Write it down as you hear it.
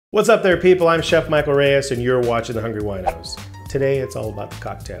What's up there, people? I'm Chef Michael Reyes and you're watching The Hungry Winos. Today it's all about the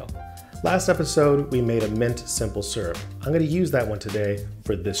cocktail. Last episode we made a mint simple syrup. I'm going to use that one today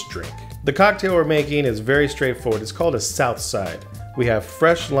for this drink. The cocktail we're making is very straightforward. It's called a SouthSide. We have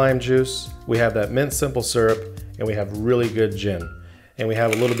fresh lime juice, we have that mint simple syrup, and we have really good gin. And we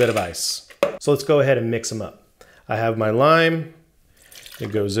have a little bit of ice. So let's go ahead and mix them up. I have my lime.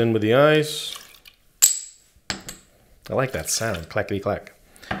 It goes in with the ice. I like that sound, clackety clack.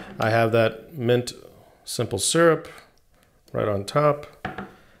 I have that mint simple syrup right on top,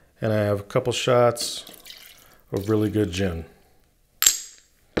 and I have a couple shots of really good gin.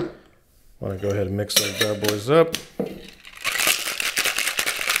 I want to go ahead and mix those bad boys up.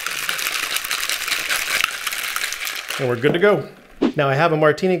 And we're good to go. Now I have a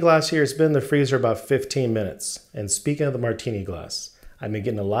martini glass here. It's been in the freezer about 15 minutes. And speaking of the martini glass, I've been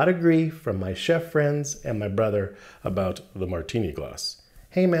getting a lot of grief from my chef friends and my brother about the martini glass.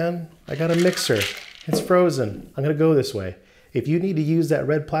 Hey man, I got a mixer. It's frozen. I'm gonna go this way. If you need to use that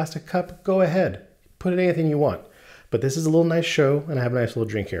red plastic cup, go ahead. Put in anything you want. But this is a little nice show and I have a nice little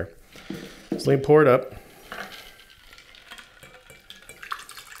drink here. So let me pour it up.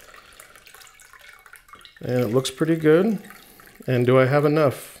 And it looks pretty good. And do I have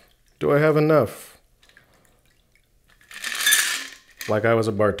enough? Do I have enough? Like I was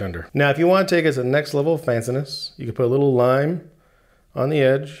a bartender. Now, if you want to take it to the next level of fanciness, you can put a little lime on the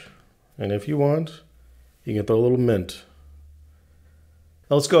edge, and if you want, you can throw a little mint.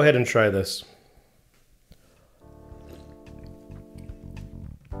 Now let's go ahead and try this.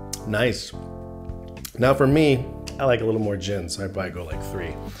 Nice. Now for me, I like a little more gin, so I'd probably go like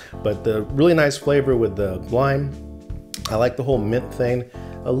 3. But the really nice flavor with the lime, I like the whole mint thing.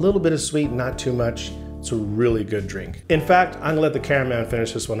 A little bit of sweet, not too much. It's a really good drink. In fact, I'm gonna let the cameraman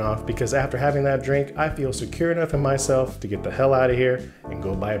finish this one off because after having that drink, I feel secure enough in myself to get the hell out of here and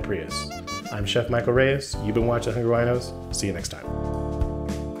go buy a Prius. I'm Chef Michael Reyes. You've been watching Hungry Winos. See you next time.